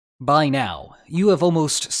By now, you have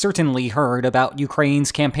almost certainly heard about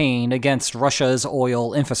Ukraine's campaign against Russia's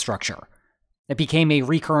oil infrastructure. It became a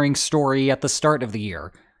recurring story at the start of the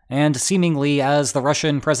year, and seemingly as the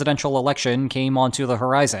Russian presidential election came onto the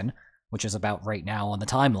horizon, which is about right now on the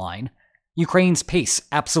timeline, Ukraine's pace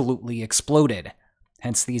absolutely exploded.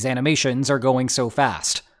 Hence these animations are going so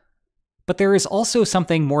fast. But there is also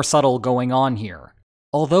something more subtle going on here.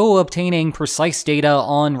 Although obtaining precise data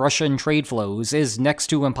on Russian trade flows is next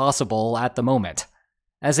to impossible at the moment,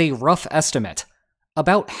 as a rough estimate,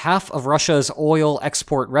 about half of Russia's oil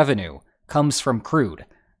export revenue comes from crude.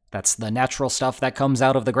 That's the natural stuff that comes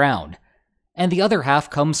out of the ground. And the other half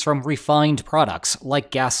comes from refined products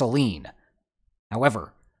like gasoline.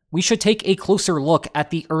 However, we should take a closer look at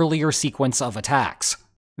the earlier sequence of attacks.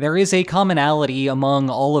 There is a commonality among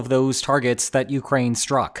all of those targets that Ukraine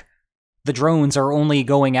struck. The drones are only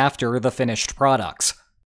going after the finished products.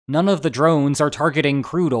 None of the drones are targeting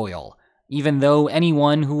crude oil, even though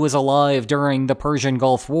anyone who was alive during the Persian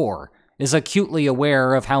Gulf War is acutely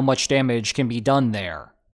aware of how much damage can be done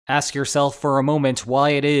there. Ask yourself for a moment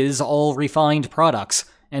why it is all refined products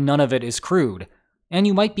and none of it is crude, and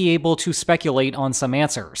you might be able to speculate on some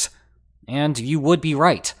answers. And you would be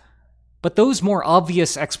right. But those more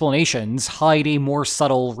obvious explanations hide a more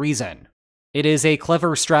subtle reason. It is a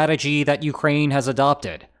clever strategy that Ukraine has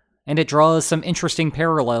adopted, and it draws some interesting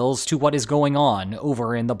parallels to what is going on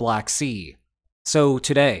over in the Black Sea. So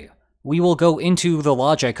today, we will go into the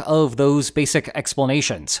logic of those basic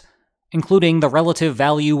explanations, including the relative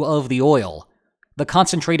value of the oil, the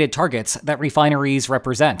concentrated targets that refineries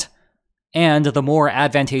represent, and the more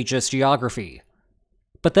advantageous geography.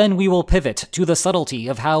 But then we will pivot to the subtlety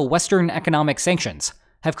of how Western economic sanctions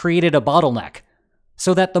have created a bottleneck,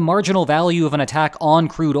 so that the marginal value of an attack on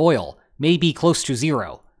crude oil may be close to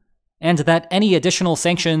zero, and that any additional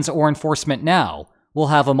sanctions or enforcement now will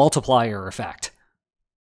have a multiplier effect.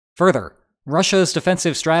 Further, Russia's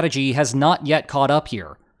defensive strategy has not yet caught up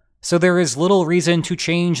here, so there is little reason to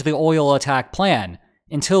change the oil attack plan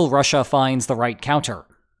until Russia finds the right counter.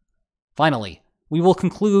 Finally, we will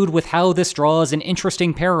conclude with how this draws an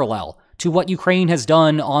interesting parallel to what Ukraine has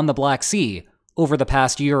done on the Black Sea over the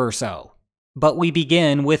past year or so. But we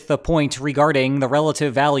begin with the point regarding the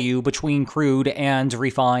relative value between crude and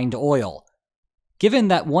refined oil. Given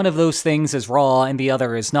that one of those things is raw and the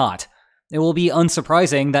other is not, it will be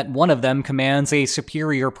unsurprising that one of them commands a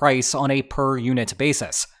superior price on a per-unit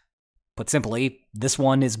basis. Put simply, this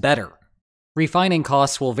one is better. Refining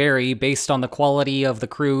costs will vary based on the quality of the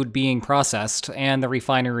crude being processed and the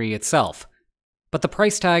refinery itself. But the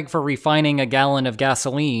price tag for refining a gallon of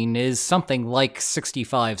gasoline is something like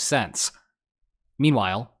 65 cents.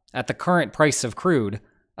 Meanwhile, at the current price of crude,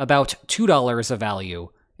 about $2 of value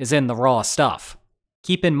is in the raw stuff.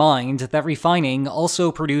 Keep in mind that refining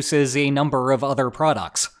also produces a number of other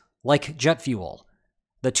products, like jet fuel.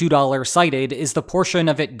 The $2 cited is the portion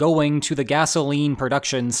of it going to the gasoline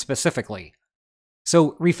production specifically.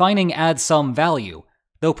 So refining adds some value,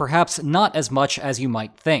 though perhaps not as much as you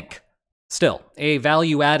might think. Still, a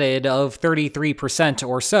value added of 33%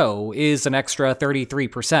 or so is an extra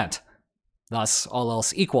 33%. Thus, all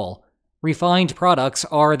else equal, refined products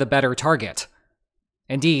are the better target.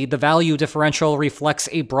 Indeed, the value differential reflects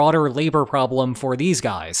a broader labor problem for these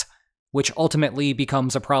guys, which ultimately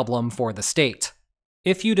becomes a problem for the state.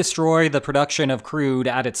 If you destroy the production of crude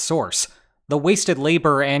at its source, the wasted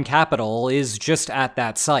labor and capital is just at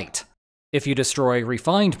that site. If you destroy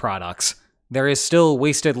refined products, there is still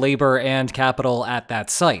wasted labor and capital at that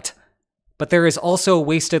site. But there is also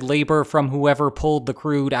wasted labor from whoever pulled the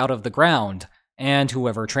crude out of the ground and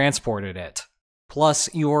whoever transported it.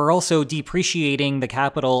 Plus, you are also depreciating the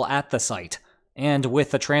capital at the site, and with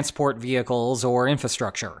the transport vehicles or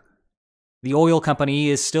infrastructure. The oil company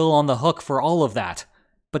is still on the hook for all of that,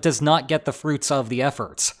 but does not get the fruits of the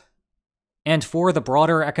efforts. And for the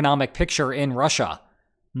broader economic picture in Russia,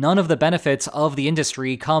 none of the benefits of the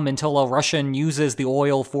industry come until a Russian uses the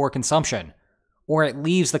oil for consumption, or it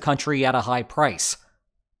leaves the country at a high price.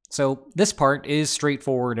 So this part is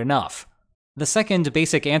straightforward enough. The second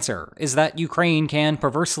basic answer is that Ukraine can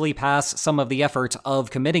perversely pass some of the effort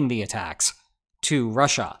of committing the attacks to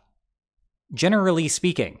Russia. Generally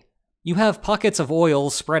speaking, you have pockets of oil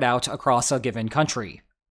spread out across a given country.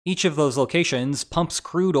 Each of those locations pumps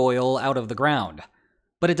crude oil out of the ground,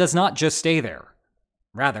 but it does not just stay there.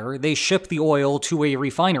 Rather, they ship the oil to a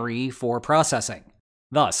refinery for processing.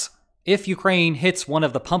 Thus, if Ukraine hits one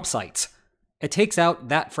of the pump sites, it takes out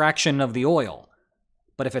that fraction of the oil.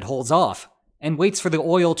 But if it holds off and waits for the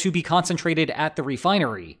oil to be concentrated at the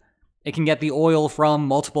refinery, it can get the oil from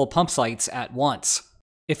multiple pump sites at once.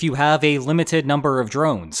 If you have a limited number of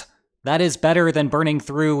drones, That is better than burning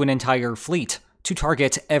through an entire fleet to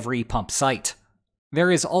target every pump site.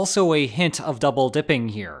 There is also a hint of double dipping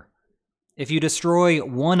here. If you destroy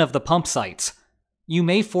one of the pump sites, you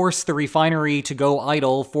may force the refinery to go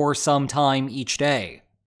idle for some time each day.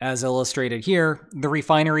 As illustrated here, the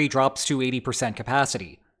refinery drops to 80%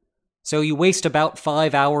 capacity. So you waste about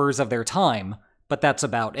 5 hours of their time, but that's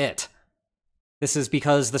about it. This is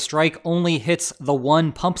because the strike only hits the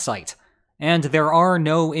one pump site, and there are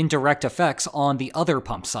no indirect effects on the other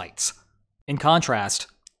pump sites. In contrast,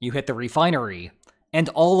 you hit the refinery, and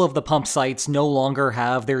all of the pump sites no longer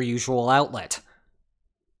have their usual outlet.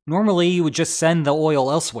 Normally, you would just send the oil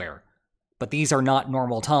elsewhere, but these are not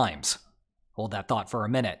normal times. Hold that thought for a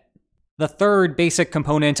minute. The third basic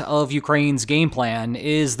component of Ukraine's game plan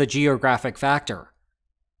is the geographic factor.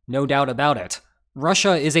 No doubt about it,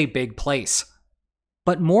 Russia is a big place.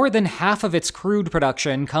 But more than half of its crude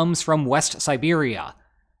production comes from West Siberia,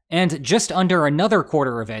 and just under another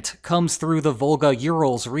quarter of it comes through the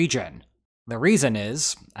Volga-Urals region. The reason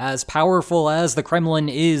is, as powerful as the Kremlin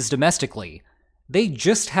is domestically, they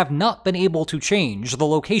just have not been able to change the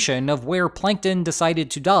location of where plankton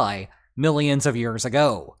decided to die millions of years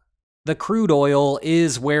ago. The crude oil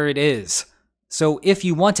is where it is, so if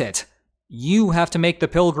you want it, you have to make the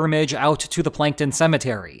pilgrimage out to the plankton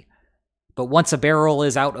cemetery. But once a barrel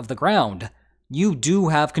is out of the ground, you do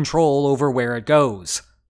have control over where it goes.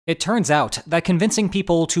 It turns out that convincing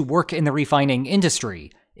people to work in the refining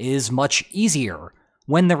industry is much easier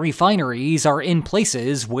when the refineries are in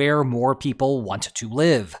places where more people want to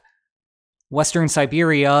live. Western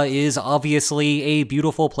Siberia is obviously a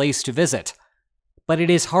beautiful place to visit, but it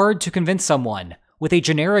is hard to convince someone with a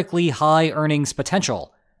generically high earnings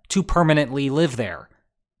potential to permanently live there.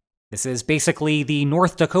 This is basically the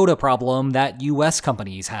North Dakota problem that US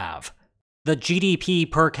companies have. The GDP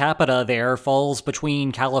per capita there falls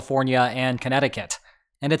between California and Connecticut,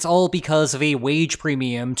 and it's all because of a wage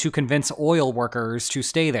premium to convince oil workers to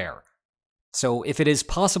stay there. So if it is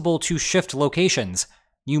possible to shift locations,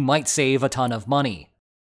 you might save a ton of money.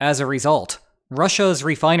 As a result, Russia's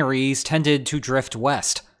refineries tended to drift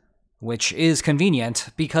west, which is convenient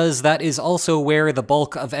because that is also where the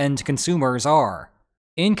bulk of end consumers are.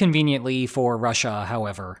 Inconveniently for Russia,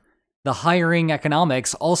 however, the hiring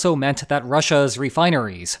economics also meant that Russia's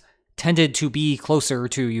refineries tended to be closer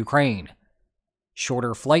to Ukraine.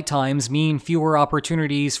 Shorter flight times mean fewer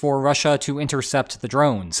opportunities for Russia to intercept the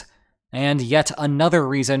drones, and yet another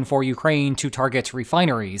reason for Ukraine to target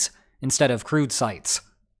refineries instead of crude sites.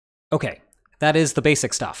 Okay, that is the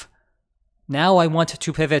basic stuff. Now I want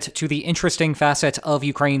to pivot to the interesting facet of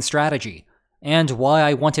Ukraine's strategy, and why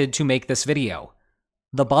I wanted to make this video: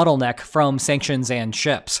 the bottleneck from sanctions and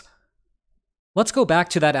ships. Let's go back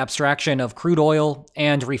to that abstraction of crude oil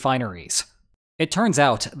and refineries. It turns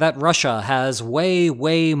out that Russia has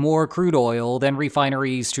way more crude oil than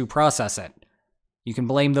refineries to process it. You can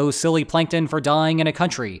blame those silly plankton for dying in a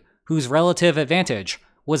country whose relative advantage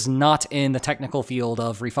was not in the technical field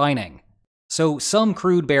of refining. So some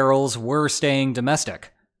crude barrels were staying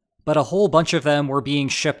domestic, but a whole bunch of them were being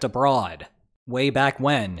shipped abroad. Way back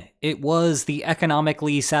when, it was the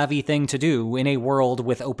economically savvy thing to do in a world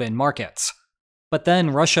with open markets. But then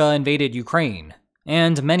Russia invaded Ukraine,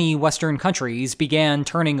 and many Western countries began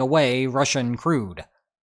turning away Russian crude.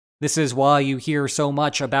 This is why you hear so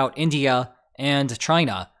much about India and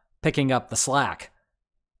China picking up the slack.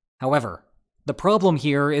 However, the problem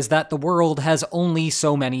here is that the world has only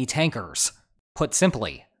so many tankers. Put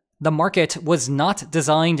simply, the market was not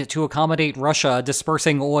designed to accommodate Russia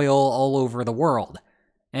dispersing oil all over the world,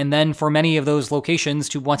 and then for many of those locations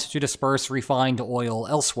to want to disperse refined oil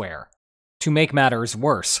elsewhere. To make matters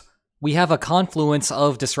worse, we have a confluence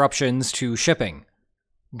of disruptions to shipping.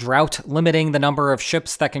 Drought limiting the number of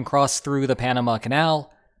ships that can cross through the Panama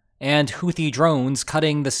Canal, and Houthi drones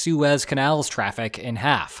cutting the Suez Canal's traffic in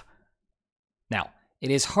half. Now, it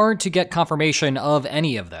is hard to get confirmation of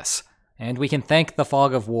any of this, and we can thank the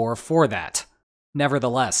fog of war for that.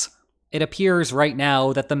 Nevertheless, it appears right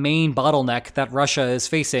now that the main bottleneck that Russia is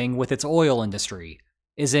facing with its oil industry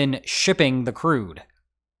is in shipping the crude.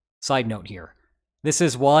 Side note here. This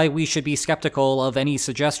is why we should be skeptical of any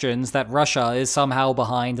suggestions that Russia is somehow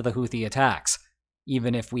behind the Houthi attacks,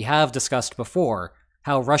 even if we have discussed before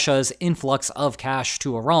how Russia's influx of cash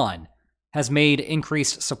to Iran has made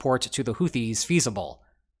increased support to the Houthis feasible.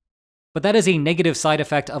 But that is a negative side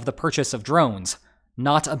effect of the purchase of drones,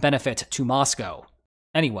 not a benefit to Moscow.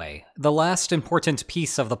 Anyway, the last important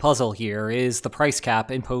piece of the puzzle here is the price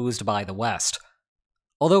cap imposed by the West.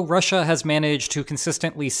 Although Russia has managed to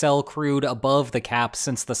consistently sell crude above the cap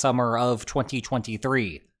since the summer of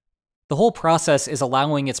 2023, The whole process is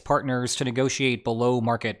allowing its partners to negotiate below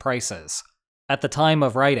market prices. At the time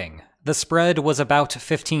of writing, the spread was about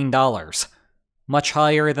 $15, much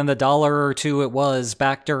higher than the dollar or two it was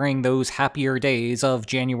back during those happier days of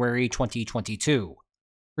January 2022.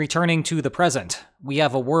 Returning to the present, we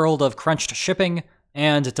have a world of crunched shipping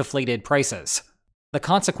and deflated prices. The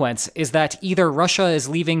consequence is that either Russia is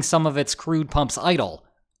leaving some of its crude pumps idle,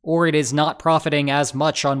 or it is not profiting as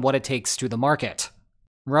much on what it takes to the market.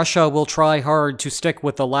 Russia will try hard to stick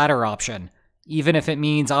with the latter option, even if it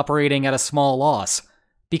means operating at a small loss,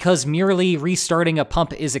 because merely restarting a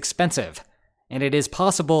pump is expensive, and it is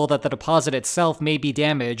possible that the deposit itself may be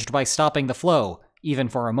damaged by stopping the flow, even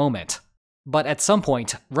for a moment. But at some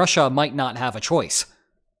point, Russia might not have a choice.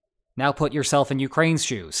 Now put yourself in Ukraine's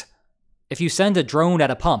shoes. If you send a drone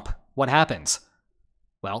at a pump, what happens?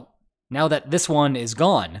 Well, now that this one is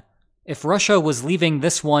gone, if Russia was leaving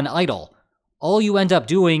this one idle, all you end up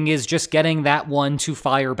doing is just getting that one to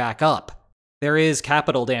fire back up. There is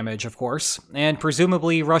capital damage, of course, and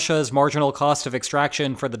presumably Russia's marginal cost of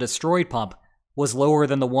extraction for the destroyed pump was lower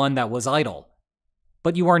than the one that was idle.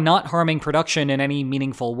 But you are not harming production in any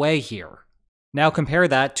meaningful way here. Now compare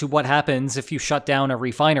that to what happens if you shut down a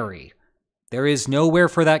refinery. There is nowhere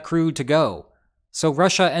for that crude to go, so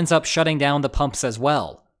Russia ends up shutting down the pumps as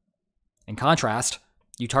well. In contrast,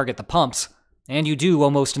 you target the pumps, and you do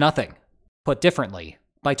almost nothing. Put differently,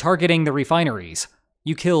 by targeting the refineries,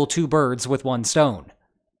 you kill two birds with one stone.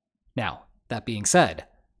 Now, that being said,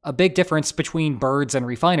 a big difference between birds and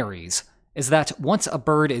refineries is that once a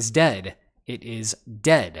bird is dead, it is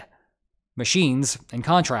dead. Machines, in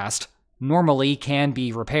contrast, normally can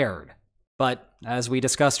be repaired. But, as we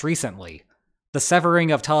discussed recently, the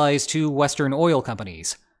severing of ties to Western oil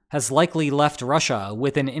companies has likely left Russia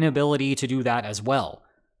with an inability to do that as well.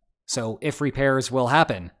 So if repairs will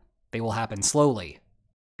happen, they will happen slowly.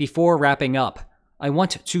 Before wrapping up, I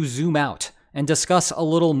want to zoom out and discuss a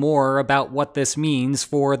little more about what this means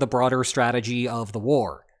for the broader strategy of the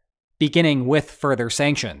war, beginning with further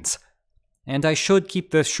sanctions. And I should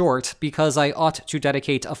keep this short because I ought to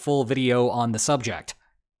dedicate a full video on the subject.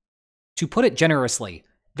 To put it generously,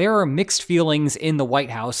 there are mixed feelings in the White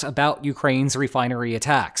House about Ukraine's refinery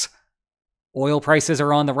attacks. Oil prices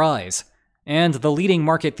are on the rise, and the leading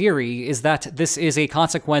market theory is that this is a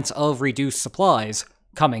consequence of reduced supplies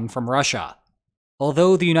coming from Russia.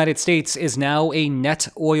 Although the United States is now a net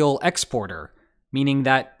oil exporter, meaning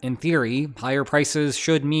that, in theory, higher prices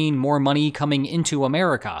should mean more money coming into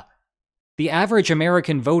America, the average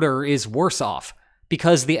American voter is worse off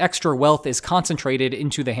because the extra wealth is concentrated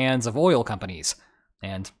into the hands of oil companies.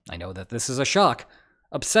 And I know that this is a shock.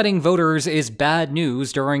 Upsetting voters is bad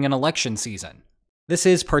news during an election season. This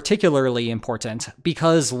is particularly important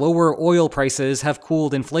because lower oil prices have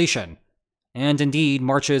cooled inflation, and indeed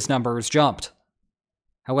March's numbers jumped.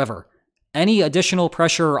 However, any additional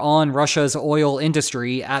pressure on Russia's oil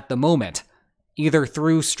industry at the moment, either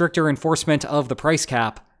through stricter enforcement of the price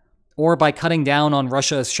cap or by cutting down on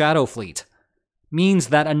Russia's shadow fleet, means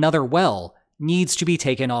that another well needs to be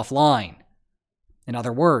taken offline. In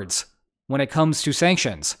other words, when it comes to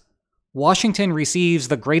sanctions, Washington receives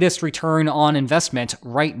the greatest return on investment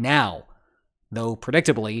right now, though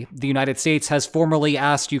predictably, the United States has formally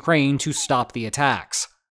asked Ukraine to stop the attacks.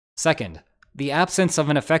 Second, the absence of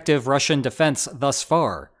an effective Russian defense thus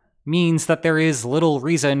far means that there is little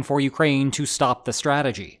reason for Ukraine to stop the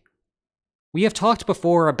strategy. We have talked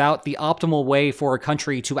before about the optimal way for a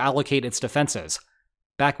country to allocate its defenses,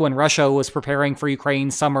 back when Russia was preparing for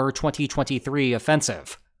Ukraine's summer 2023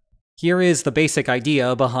 offensive. Here is the basic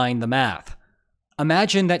idea behind the math.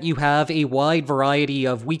 Imagine that you have a wide variety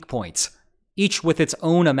of weak points, each with its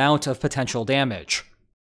own amount of potential damage.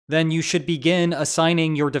 Then you should begin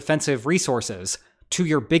assigning your defensive resources to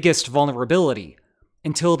your biggest vulnerability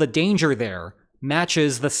until the danger there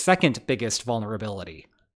matches the second biggest vulnerability.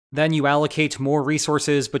 Then you allocate more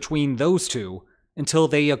resources between those two until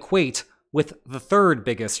they equate with the third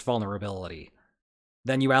biggest vulnerability.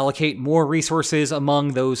 Then you allocate more resources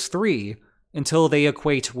among those three until they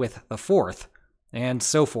equate with the fourth, and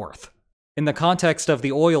so forth. In the context of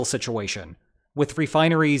the oil situation, with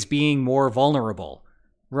refineries being more vulnerable,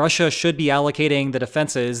 Russia should be allocating the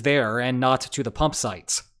defenses there and not to the pump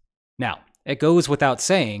sites. Now, it goes without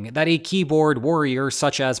saying that a keyboard warrior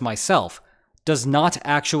such as myself does not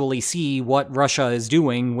actually see what Russia is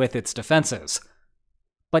doing with its defenses.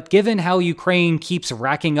 But given how Ukraine keeps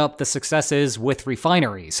racking up the successes with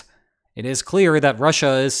refineries, it is clear that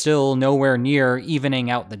Russia is still nowhere near evening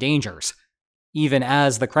out the dangers, even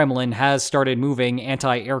as the Kremlin has started moving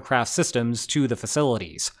anti-aircraft systems to the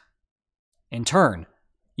facilities. In turn,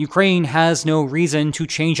 Ukraine has no reason to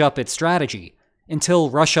change up its strategy until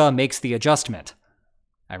Russia makes the adjustment.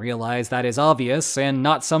 I realize that is obvious and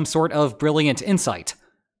not some sort of brilliant insight,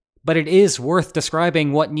 but it is worth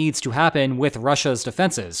describing what needs to happen with Russia's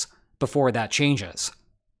defenses before that changes.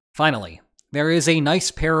 Finally, there is a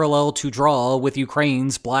nice parallel to draw with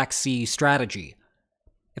Ukraine's Black Sea strategy.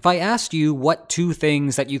 If I asked you what two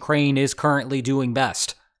things that Ukraine is currently doing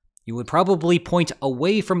best, you would probably point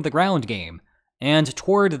away from the ground game and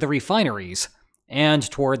toward the refineries and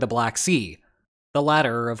toward the Black Sea. The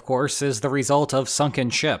latter, of course, is the result of sunken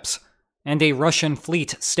ships and a Russian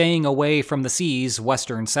fleet staying away from the sea's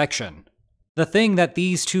western section. The thing that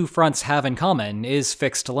these two fronts have in common is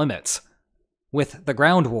fixed limits. With the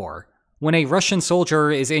ground war, when a Russian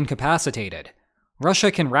soldier is incapacitated,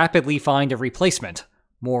 Russia can rapidly find a replacement,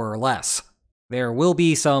 more or less. There will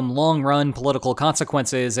be some long-run political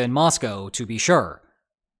consequences in Moscow, to be sure,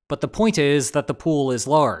 but the point is that the pool is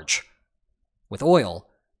large. With oil,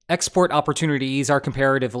 export opportunities are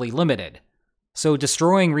comparatively limited, so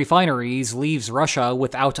destroying refineries leaves Russia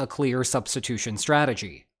without a clear substitution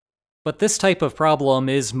strategy. But this type of problem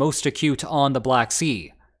is most acute on the Black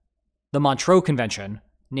Sea. The Montreux Convention,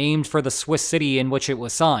 named for the Swiss city in which it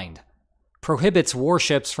was signed, prohibits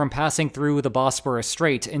warships from passing through the Bosporus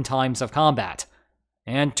Strait in times of combat,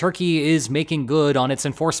 and Turkey is making good on its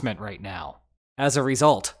enforcement right now. As a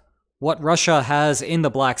result, what Russia has in the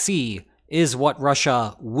Black Sea is what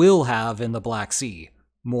Russia will have in the Black Sea,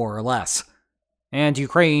 more or less. And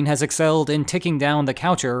Ukraine has excelled in ticking down the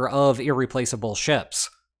counter of irreplaceable ships.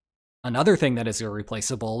 Another thing that is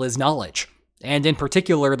irreplaceable is knowledge, and in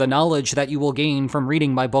particular the knowledge that you will gain from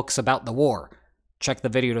reading my books about the war. Check the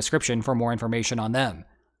video description for more information on them.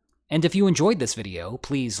 And if you enjoyed this video,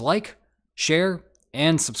 please like, share,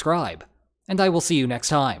 and subscribe, and I will see you next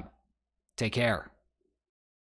time. Take care.